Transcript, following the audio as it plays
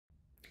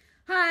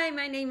Hi,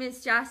 my name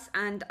is Jess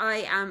and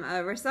I am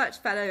a research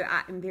fellow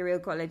at Imperial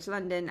College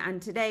London,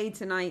 and today,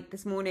 tonight,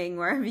 this morning,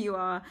 wherever you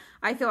are,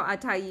 I thought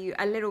I'd tell you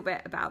a little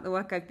bit about the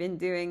work I've been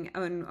doing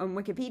on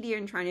Wikipedia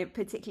and trying to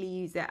particularly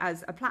use it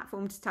as a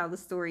platform to tell the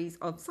stories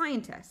of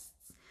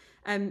scientists.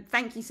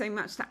 Thank you so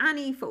much to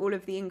Annie for all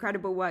of the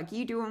incredible work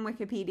you do on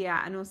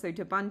Wikipedia, and also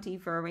to Bunty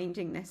for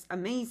arranging this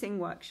amazing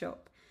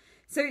workshop.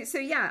 So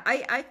yeah,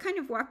 I kind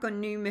of work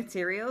on new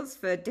materials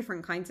for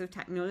different kinds of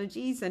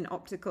technologies and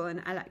optical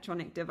and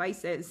electronic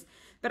devices.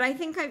 But I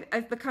think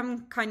I've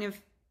become kind of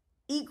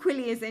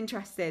equally as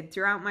interested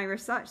throughout my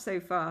research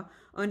so far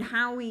on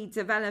how we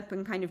develop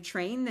and kind of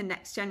train the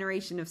next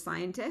generation of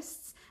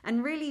scientists.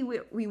 And really,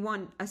 we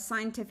want a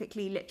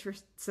scientifically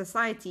literate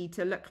society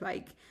to look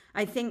like.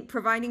 I think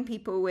providing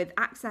people with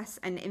access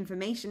and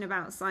information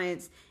about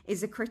science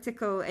is a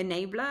critical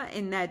enabler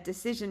in their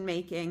decision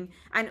making,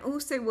 and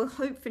also will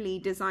hopefully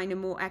design a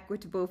more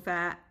equitable,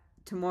 fair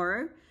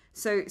tomorrow.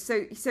 So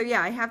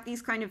yeah, I have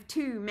these kind of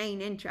two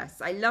main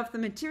interests. I love the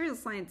material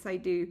science I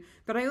do,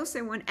 but I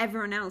also want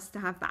everyone else to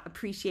have that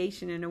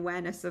appreciation and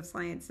awareness of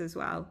science as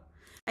well.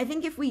 I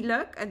think if we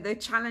look at the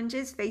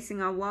challenges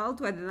facing our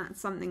world, whether that's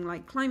something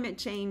like climate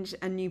change,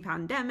 a new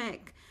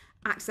pandemic,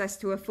 access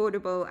to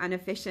affordable and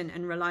efficient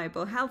and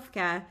reliable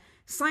healthcare,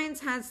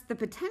 science has the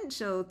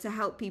potential to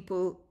help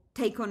people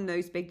take on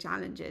those big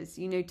challenges,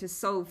 to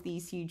solve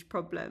these huge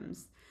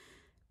problems.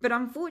 But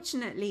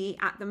unfortunately,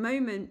 at the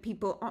moment,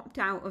 people opt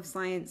out of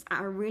science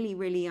at a really,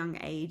 really young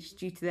age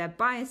due to their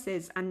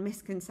biases and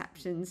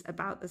misconceptions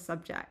about the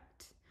subject.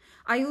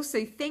 I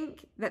also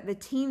think that the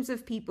teams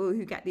of people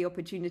who get the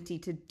opportunity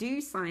to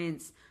do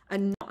science are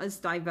not as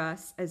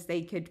diverse as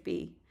they could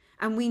be.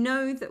 And we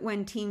know that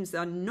when teams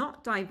are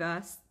not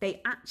diverse,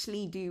 they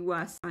actually do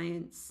worse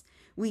science.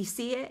 We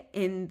see it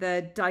in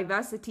the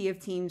diversity of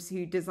teams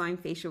who design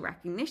facial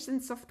recognition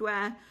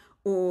software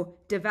or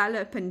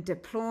develop and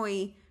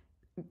deploy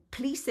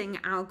policing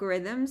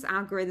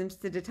algorithms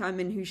to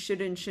determine who should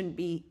and shouldn't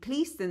be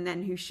policed, and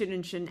then who should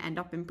and shouldn't end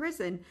up in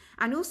prison.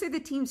 And also the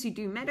teams who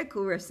do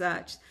medical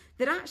research,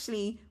 that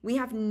actually we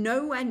have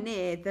nowhere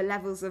near the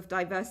levels of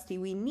diversity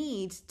we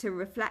need to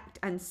reflect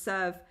and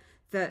serve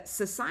the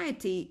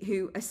society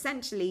who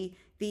essentially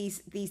these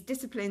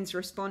disciplines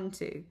respond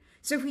to.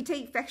 So if we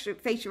take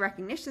facial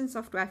recognition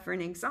software for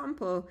an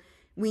example,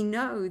 we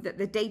know that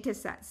the data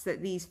sets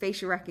that these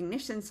facial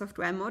recognition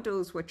software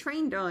models were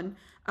trained on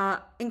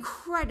are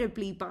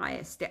incredibly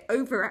biased. It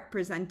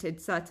overrepresented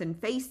certain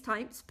face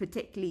types,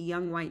 particularly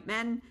young white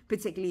men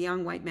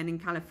in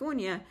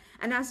California,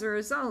 and as a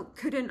result,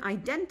 couldn't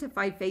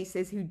identify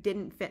faces who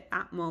didn't fit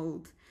that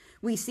mold.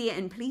 We see it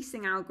in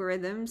policing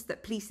algorithms,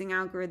 that policing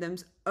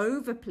algorithms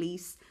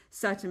over-police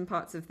certain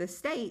parts of the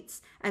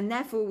states, and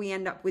therefore we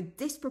end up with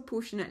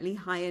disproportionately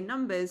higher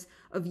numbers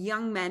of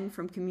young men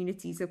from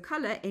communities of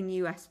color in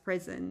US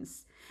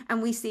prisons.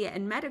 And we see it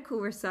in medical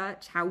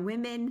research, how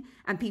women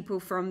and people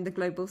from the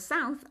global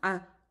south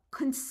are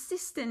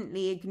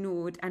consistently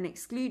ignored and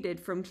excluded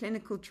from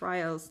clinical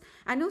trials.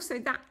 And also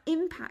that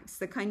impacts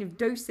the kind of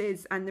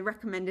doses and the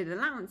recommended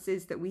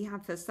allowances that we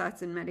have for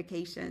certain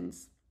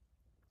medications.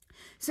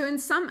 So in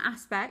some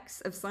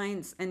aspects of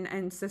science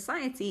and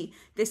society,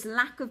 this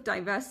lack of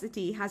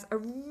diversity has a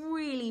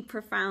really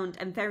profound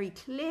and very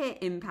clear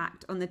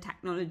impact on the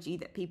technology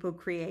that people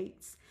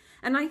create.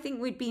 And I think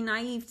we'd be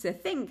naive to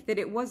think that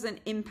it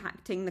wasn't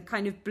impacting the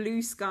kind of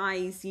blue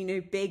skies,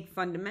 big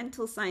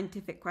fundamental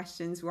scientific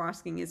questions we're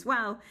asking as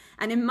well.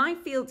 And in my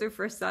field of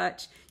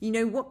research,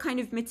 what kind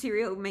of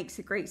material makes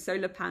a great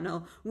solar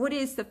panel? What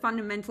is the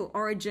fundamental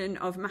origin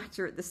of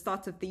matter at the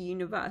start of the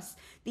universe?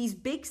 These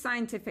big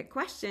scientific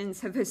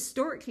questions have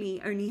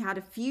historically only had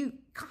a few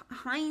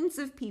kinds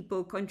of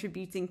people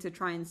contributing to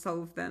try and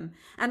solve them.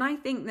 And I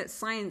think that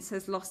science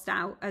has lost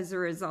out as a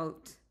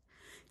result.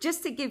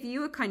 Just to give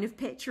you a kind of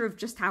picture of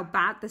just how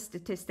bad the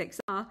statistics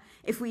are,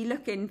 if we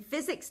look in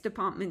physics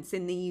departments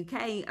in the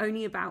UK,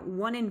 only about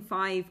 1 in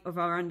 5 of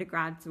our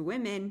undergrads are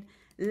women.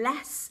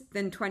 Less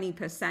than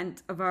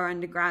 20% of our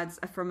undergrads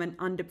are from an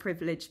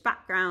underprivileged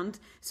background.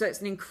 So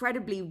it's an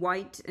incredibly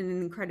white and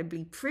an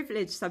incredibly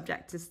privileged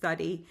subject to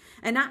study.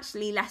 And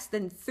actually less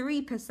than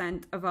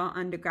 3% of our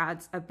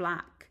undergrads are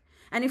Black.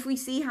 And if we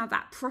see how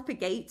that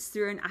propagates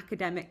through an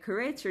academic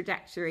career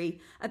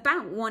trajectory,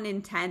 about 1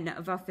 in 10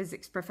 of our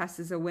physics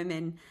professors are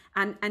women,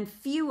 and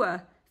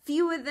fewer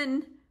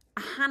than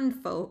a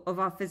handful of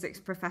our physics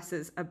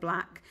professors are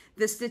Black.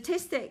 The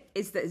statistic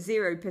is that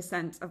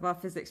 0% of our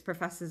physics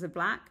professors are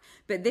Black,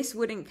 but this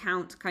wouldn't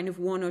count kind of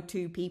 1 or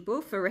 2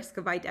 people for risk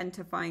of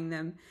identifying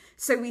them.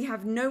 So we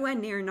have nowhere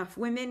near enough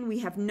women, we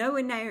have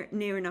nowhere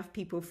near enough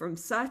people from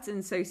certain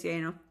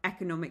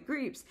socioeconomic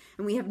groups,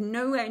 and we have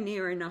nowhere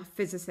near enough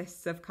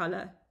physicists of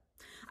color.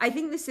 I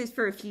think this is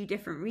for a few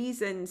different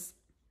reasons.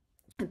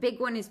 A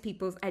big one is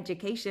people's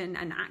education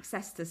and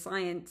access to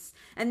science,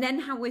 and then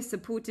how we're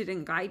supported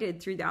and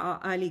guided through our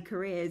early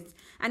careers,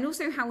 and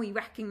also how we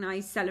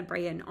recognize,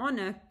 celebrate, and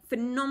honor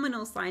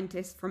phenomenal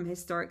scientists from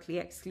historically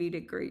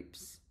excluded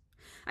groups.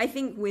 I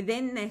think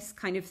within this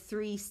kind of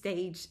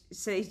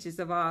stages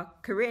of our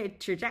career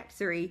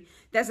trajectory,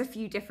 there's a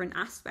few different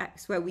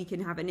aspects where we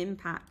can have an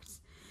impact.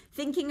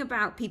 Thinking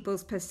about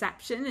people's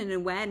perception and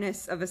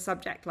awareness of a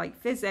subject like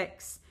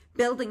physics,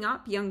 building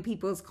up young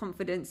people's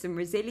confidence and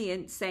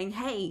resilience, saying,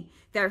 hey,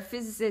 there are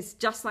physicists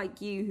just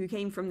like you who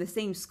came from the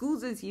same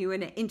schools as you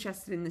and are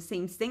interested in the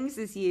same things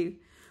as you.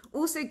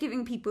 Also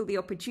giving people the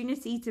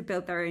opportunity to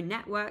build their own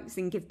networks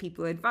and give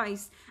people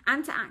advice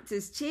and to act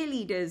as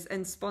cheerleaders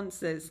and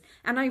sponsors.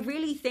 And I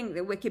really think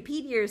that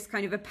Wikipedia is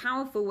kind of a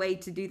powerful way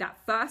to do that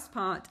first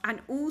part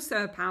and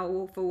also a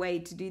powerful way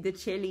to do the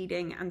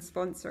cheerleading and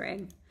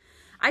sponsoring.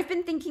 I've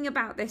been thinking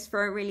about this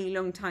for a really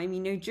long time.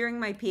 During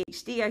my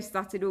PhD, I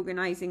started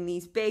organizing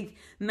these big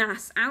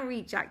mass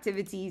outreach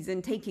activities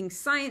and taking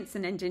science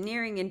and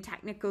engineering and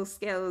technical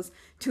skills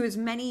to as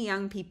many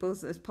young people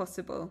as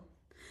possible.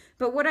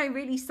 But what I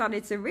really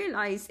started to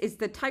realize is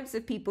the types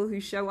of people who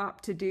show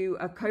up to do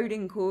a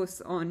coding course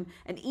on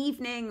an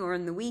evening or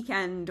on the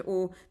weekend,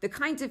 or the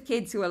kinds of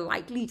kids who are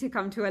likely to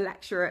come to a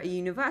lecture at a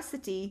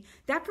university,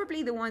 they're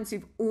probably the ones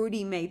who've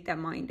already made their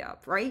mind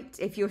up, right?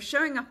 If you're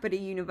showing up at a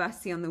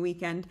university on the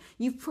weekend,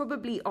 you've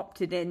probably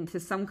opted into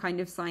some kind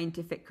of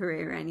scientific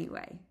career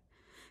anyway.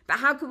 But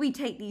how could we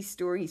take these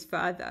stories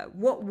further?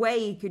 What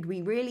way could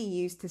we really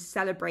use to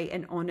celebrate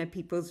and honor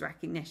people's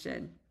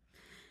recognition?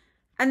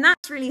 And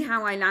that's really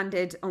how I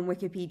landed on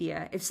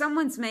Wikipedia. If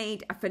someone's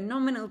made a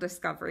phenomenal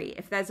discovery,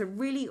 if there's a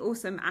really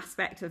awesome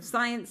aspect of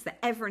science that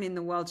everyone in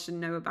the world should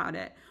know about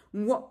it,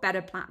 what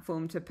better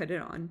platform to put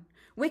it on?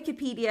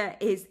 Wikipedia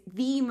is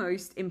the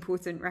most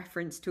important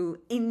reference tool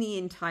in the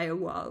entire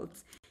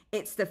world.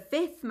 It's the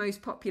 5th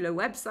most popular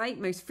website,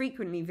 most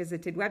frequently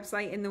visited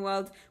website in the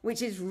world,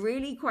 which is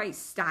really quite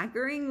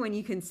staggering when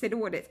you consider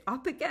what it's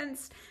up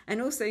against.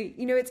 And also,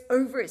 it's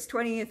over its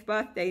 20th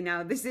birthday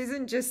now. This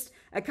isn't just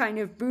a kind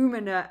of boom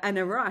and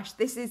a rush.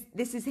 This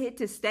is here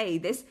to stay.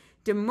 This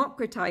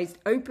democratized,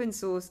 open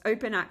source,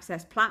 open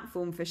access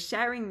platform for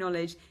sharing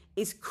knowledge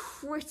is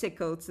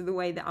critical to the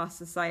way that our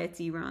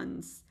society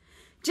runs.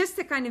 Just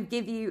to kind of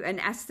give you an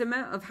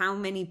estimate of how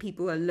many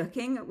people are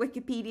looking at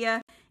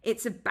Wikipedia,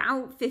 it's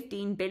about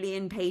 15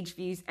 billion page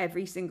views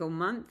every single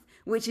month,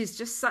 which is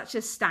just such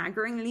a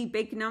staggeringly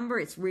big number.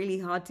 It's really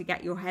hard to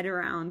get your head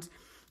around.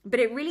 But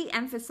it really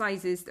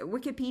emphasizes that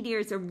Wikipedia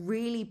is a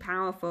really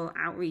powerful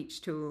outreach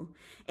tool.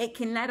 It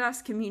can let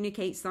us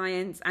communicate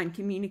science and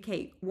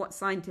communicate what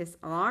scientists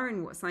are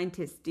and what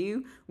scientists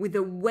do with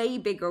a way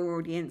bigger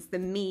audience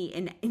than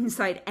me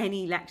inside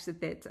any lecture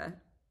theatre.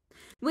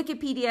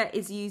 Wikipedia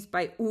is used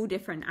by all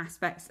different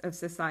aspects of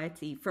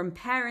society, from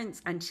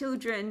parents and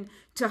children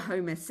to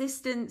home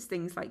assistants,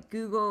 things like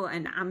Google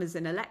and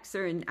Amazon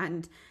Alexa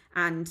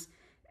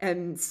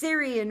and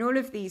Siri and all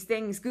of these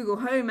things. Google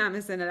Home,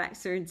 Amazon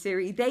Alexa and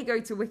Siri, they go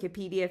to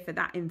Wikipedia for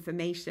that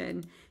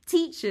information.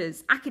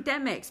 Teachers,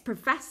 academics,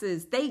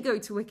 professors, they go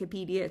to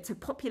Wikipedia to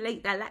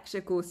populate their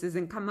lecture courses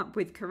and come up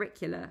with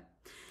curricula.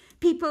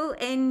 People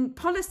in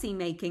policy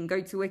making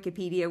go to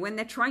Wikipedia when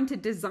they're trying to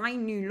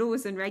design new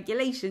laws and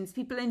regulations.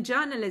 People in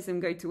journalism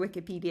go to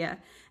Wikipedia.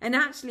 And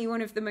actually,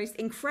 one of the most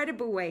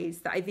incredible ways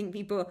that I think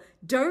people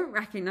don't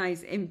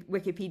recognize in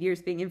Wikipedia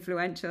as being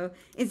influential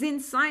is in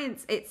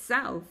science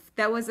itself.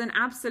 There was an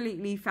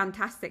absolutely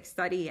fantastic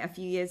study a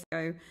few years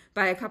ago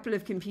by a couple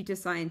of computer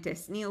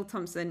scientists, Neil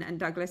Thompson and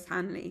Douglas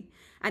Hanley.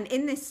 And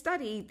in this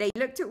study, they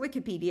looked at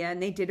Wikipedia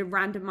and they did a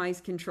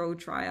randomized control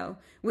trial,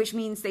 which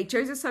means they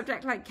chose a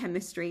subject like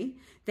chemistry.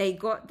 They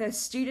got the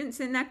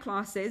students in their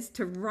classes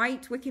to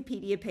write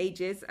Wikipedia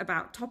pages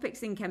about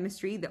topics in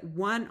chemistry that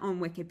weren't on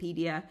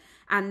Wikipedia.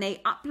 And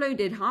they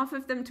uploaded half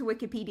of them to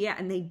Wikipedia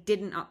and they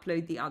didn't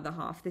upload the other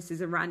half. This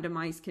is a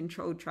randomized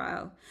control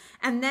trial.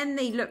 And then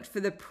they looked for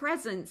the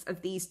presence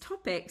of these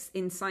topics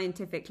in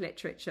scientific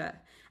literature.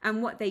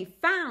 And what they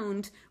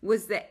found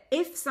was that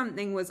if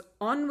something was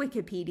on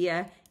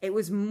Wikipedia, it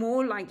was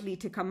more likely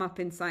to come up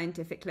in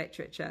scientific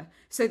literature.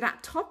 So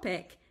that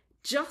topic,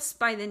 just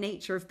by the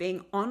nature of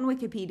being on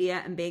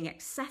Wikipedia and being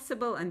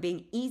accessible and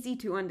being easy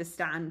to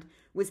understand,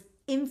 was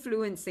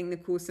influencing the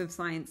course of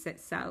science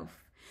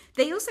itself.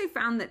 They also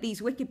found that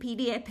these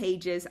Wikipedia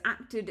pages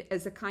acted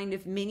as a kind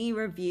of mini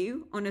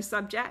review on a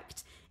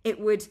subject. It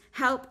would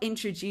help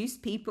introduce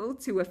people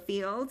to a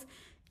field.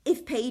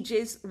 If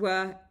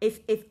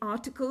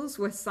articles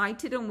were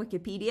cited on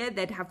Wikipedia,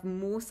 they'd have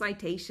more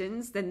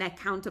citations than their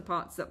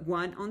counterparts that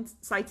weren't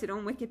cited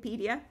on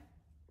Wikipedia.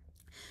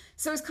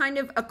 So it's kind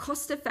of a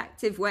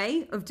cost-effective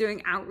way of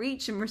doing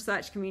outreach and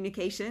research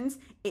communications.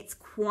 It's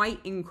quite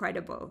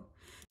incredible.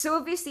 So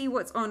obviously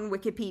what's on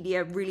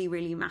Wikipedia really,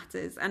 really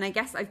matters. And I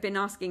guess I've been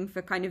asking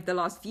for kind of the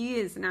last few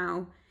years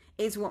now,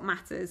 is what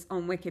matters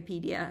on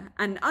Wikipedia?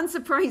 And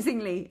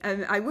unsurprisingly,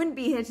 I wouldn't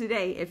be here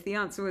today if the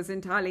answer was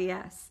entirely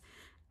yes.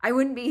 I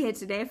wouldn't be here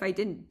today if I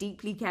didn't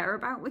deeply care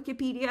about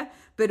Wikipedia,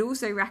 but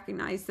also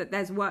recognize that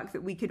there's work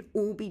that we could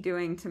all be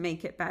doing to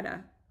make it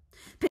better.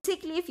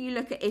 Particularly if you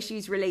look at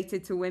issues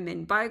related to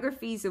women,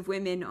 biographies of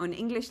women on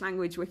English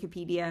language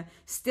Wikipedia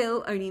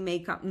still only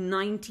make up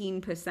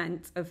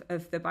 19%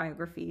 of the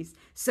biographies.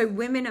 So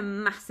women are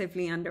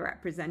massively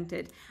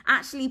underrepresented.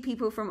 Actually,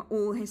 people from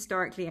all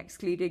historically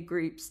excluded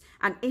groups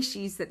and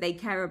issues that they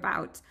care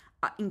about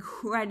are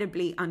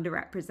incredibly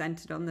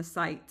underrepresented on the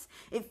site.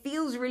 It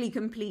feels really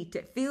complete,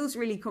 it feels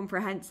really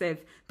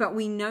comprehensive, but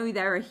we know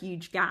there are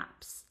huge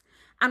gaps.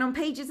 And on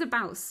pages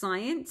about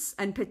science,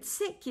 and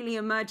particularly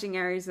emerging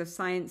areas of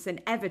science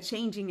and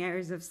ever-changing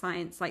areas of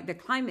science like the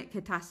climate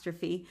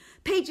catastrophe,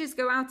 pages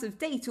go out of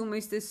date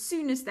almost as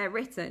soon as they're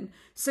written.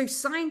 So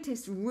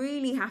scientists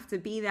really have to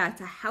be there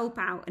to help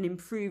out and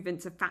improve and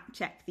to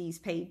fact-check these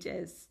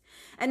pages.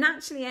 And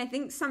actually, I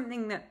think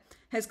something that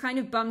has kind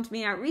of bummed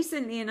me out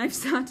recently, and I've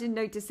started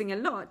noticing a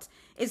lot,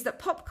 is that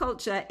pop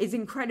culture is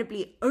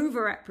incredibly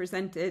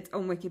overrepresented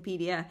on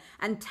Wikipedia,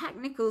 and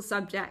technical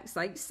subjects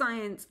like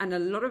science and a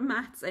lot of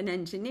maths and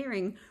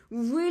engineering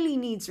really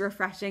needs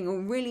refreshing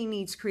or really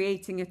needs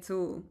creating a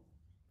tool.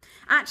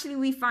 Actually,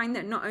 we find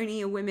that not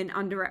only are women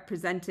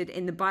underrepresented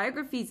in the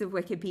biographies of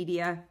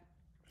Wikipedia,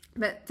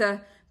 but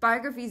the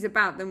biographies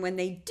about them, when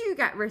they do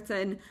get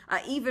written,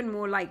 are even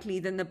more likely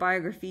than the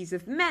biographies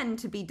of men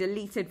to be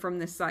deleted from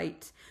the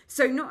site.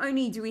 So not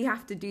only do we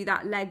have to do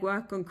that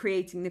legwork on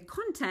creating the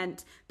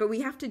content, but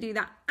we have to do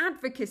that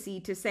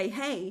advocacy to say,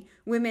 hey,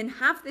 women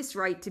have this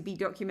right to be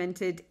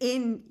documented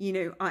in,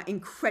 our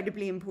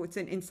incredibly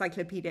important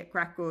encyclopedic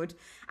record.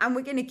 And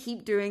we're going to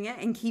keep doing it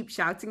and keep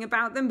shouting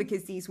about them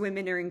because these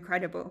women are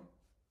incredible.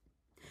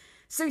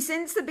 So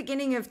since the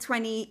beginning of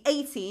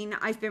 2018,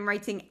 I've been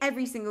writing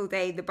every single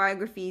day the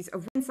biographies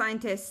of women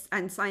scientists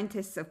and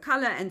scientists of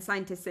color and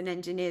scientists and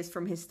engineers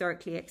from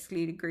historically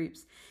excluded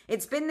groups.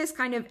 It's been this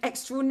kind of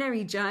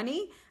extraordinary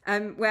journey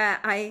where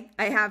I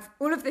have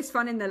all of this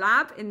fun in the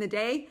lab in the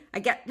day. I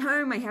get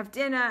home, I have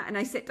dinner, and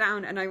I sit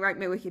down and I write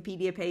my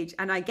Wikipedia page,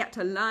 and I get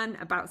to learn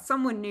about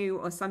someone new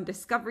or some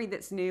discovery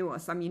that's new or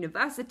some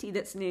university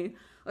that's new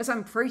or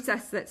some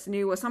protest that's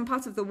new or some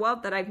part of the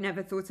world that I've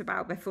never thought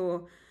about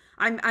before.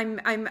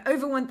 I'm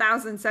over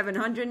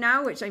 1,700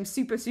 now, which I'm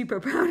super,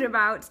 super proud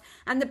about.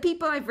 And the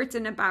people I've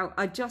written about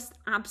are just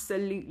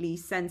absolutely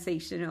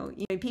sensational.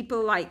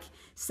 People like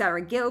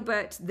Sarah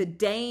Gilbert, the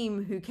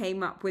dame who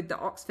came up with the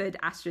Oxford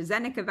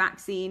AstraZeneca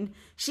vaccine.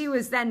 She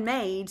was then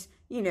made,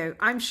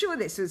 I'm sure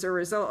this was a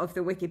result of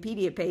the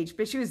Wikipedia page,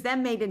 but she was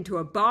then made into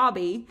a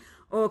Barbie.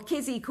 Or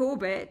Kizzy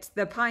Corbett,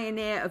 the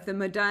pioneer of the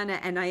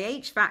Moderna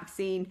NIH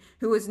vaccine,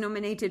 who was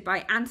nominated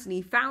by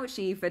Anthony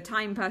Fauci for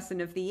Time Person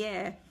of the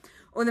Year.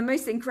 Or the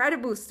most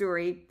incredible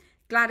story,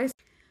 Gladys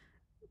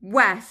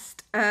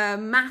West, a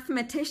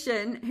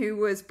mathematician who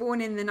was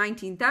born in the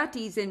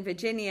 1930s in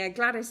Virginia.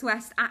 Gladys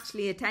West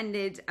actually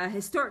attended a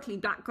historically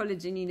black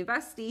college and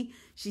university.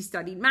 She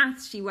studied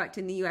maths, she worked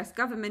in the US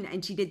government,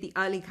 and she did the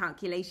early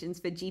calculations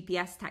for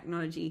GPS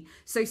technology.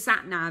 So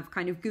sat-nav,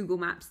 kind of Google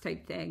Maps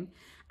type thing.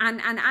 And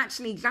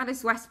actually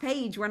Gladys West's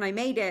page, when I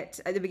made it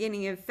at the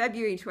beginning of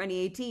February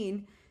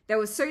 2018, there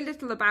was so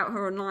little about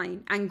her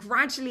online, and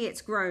gradually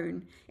it's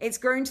grown. It's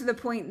grown to the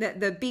point that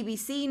the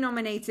BBC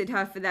nominated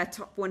her for their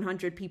top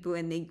 100 people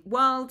in the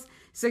world.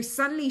 So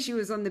suddenly she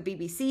was on the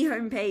BBC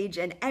homepage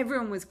and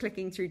everyone was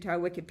clicking through to her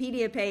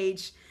Wikipedia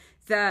page.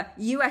 The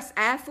US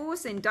Air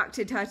Force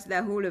inducted her to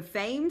their Hall of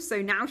Fame.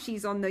 So now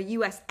she's on the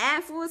US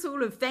Air Force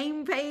Hall of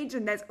Fame page,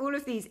 and there's all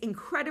of these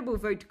incredible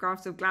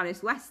photographs of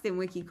Gladys West in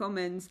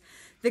Wikicommons.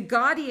 The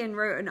Guardian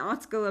wrote an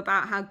article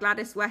about how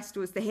Gladys West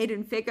was the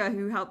hidden figure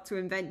who helped to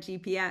invent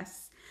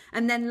GPS.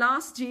 And then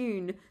last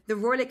June, the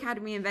Royal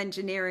Academy of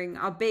Engineering,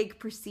 our big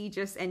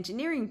prestigious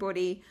engineering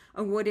body,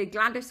 awarded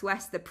Gladys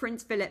West the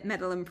Prince Philip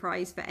Medal and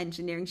Prize for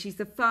Engineering. She's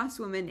the first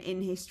woman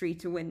in history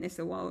to win this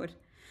award.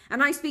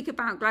 And I speak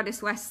about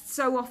Gladys West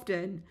so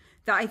often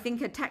that I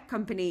think a tech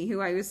company who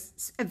I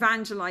was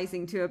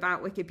evangelizing to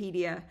about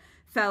Wikipedia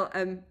felt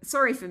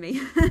sorry for me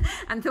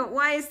and thought,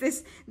 why is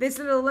this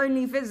little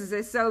lonely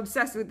physicist so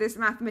obsessed with this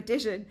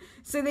mathematician?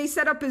 So they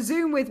set up a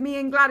Zoom with me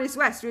and Gladys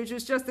West, which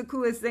was just the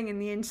coolest thing in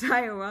the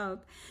entire world.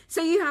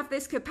 So you have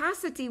this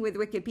capacity with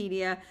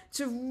Wikipedia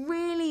to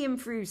really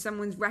improve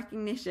someone's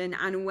recognition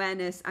and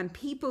awareness and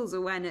people's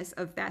awareness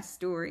of their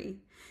story.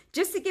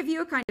 Just to give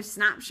you a kind of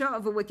snapshot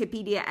of a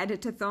Wikipedia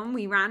editathon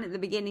we ran at the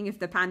beginning of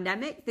the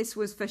pandemic, this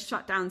was for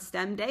Shutdown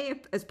STEM Day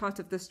as part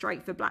of the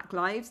Strike for Black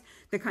Lives,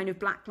 the kind of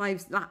Black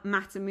Lives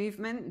Matter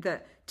movement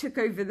that took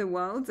over the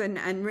world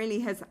and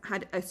really has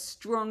had a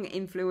strong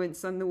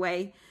influence on the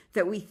way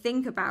that we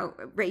think about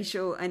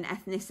racial and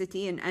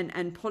ethnicity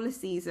and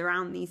policies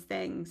around these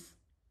things.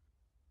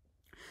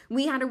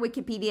 We had a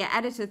Wikipedia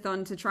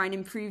editathon to try and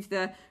improve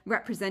the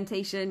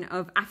representation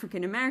of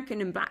African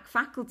American and Black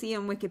faculty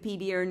on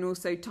Wikipedia and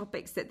also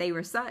topics that they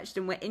researched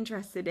and were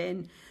interested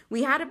in.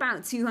 We had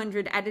about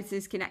 200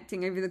 editors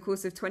connecting over the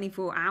course of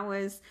 24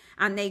 hours,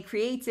 and they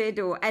created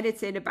or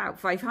edited about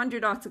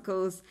 500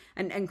 articles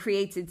and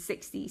created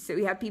 60. So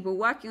we had people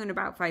working on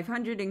about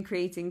 500 and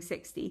creating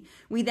 60.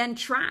 We then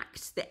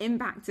tracked the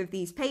impact of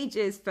these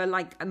pages for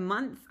like a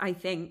month, I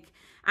think.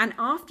 And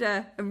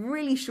after a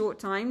really short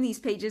time, these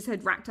pages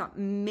had racked up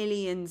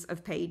millions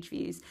of page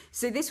views.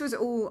 So this was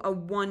all a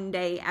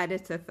one-day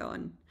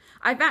editathon.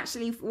 I've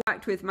actually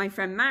worked with my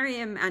friend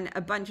Mariam and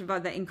a bunch of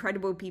other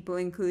incredible people,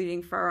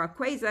 including Farah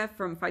Quasar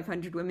from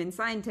 500 Women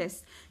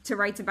Scientists, to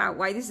write about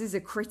why this is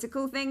a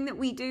critical thing that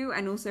we do,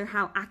 and also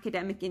how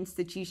academic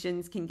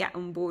institutions can get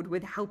on board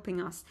with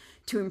helping us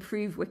to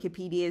improve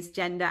Wikipedia's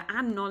gender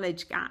and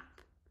knowledge gap.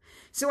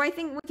 So I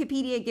think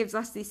Wikipedia gives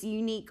us this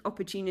unique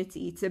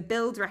opportunity to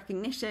build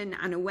recognition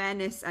and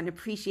awareness and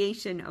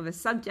appreciation of a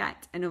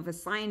subject and of a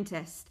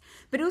scientist,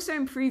 but also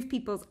improve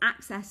people's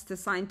access to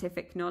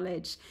scientific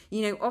knowledge.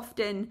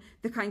 Often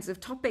the kinds of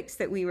topics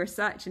that we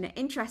research and are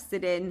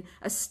interested in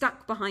are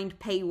stuck behind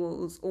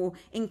paywalls or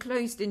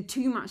enclosed in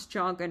too much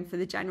jargon for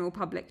the general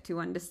public to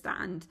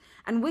understand.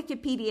 And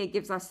Wikipedia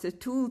gives us the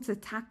tool to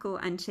tackle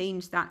and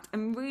change that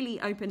and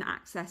really open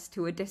access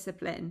to a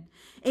discipline.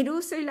 It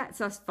also lets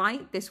us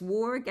fight this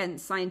war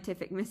against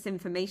scientific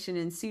misinformation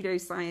and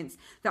pseudoscience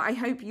that I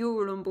hope you're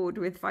all on board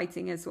with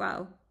fighting as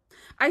well.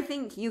 I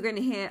think you're going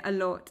to hear a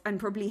lot, and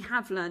probably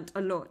have learnt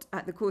a lot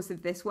at the course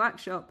of this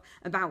workshop,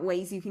 about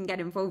ways you can get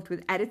involved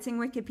with editing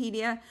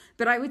Wikipedia,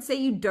 but I would say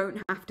you don't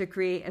have to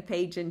create a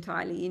page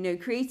entirely.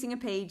 Creating a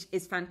page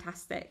is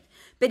fantastic,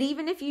 but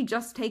even if you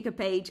just take a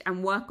page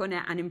and work on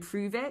it and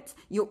improve it,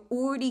 you're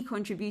already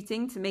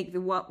contributing to make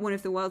one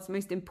of the world's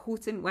most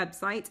important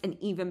websites an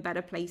even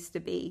better place to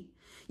be.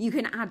 You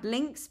can add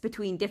links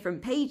between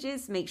different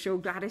pages, make sure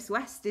Gladys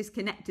West is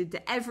connected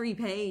to every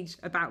page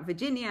about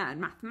Virginia and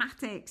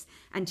mathematics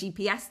and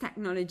GPS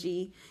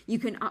technology. You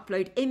can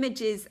upload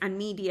images and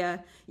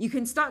media. You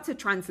can start to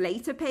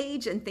translate a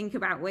page and think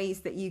about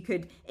ways that you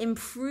could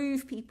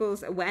improve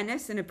people's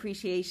awareness and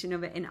appreciation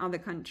of it in other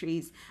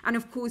countries. And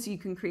of course, you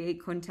can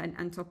create content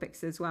and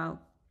topics as well.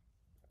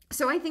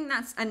 So I think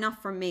that's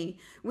enough from me.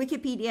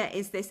 Wikipedia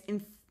is this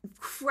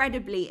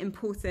incredibly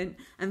important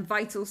and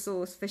vital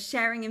source for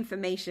sharing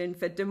information,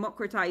 for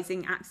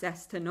democratizing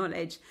access to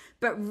knowledge,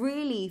 but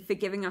really for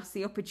giving us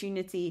the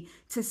opportunity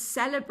to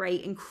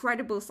celebrate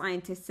incredible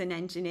scientists and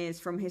engineers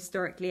from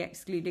historically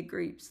excluded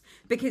groups.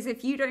 Because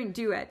if you don't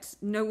do it,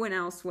 no one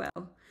else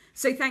will.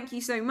 So thank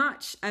you so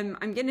much. I'm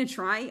going to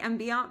try and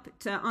be up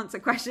to answer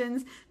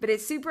questions, but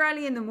it's super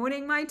early in the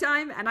morning my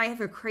time, and I have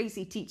a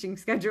crazy teaching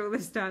schedule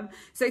this term.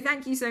 So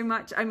thank you so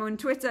much. I'm on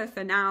Twitter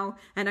for now,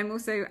 and I'm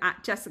also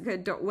at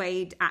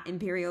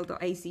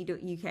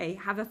jessica.wade@imperial.ac.uk.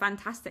 Have a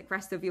fantastic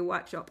rest of your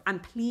workshop,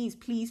 and please,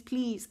 please,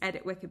 please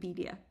edit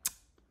Wikipedia.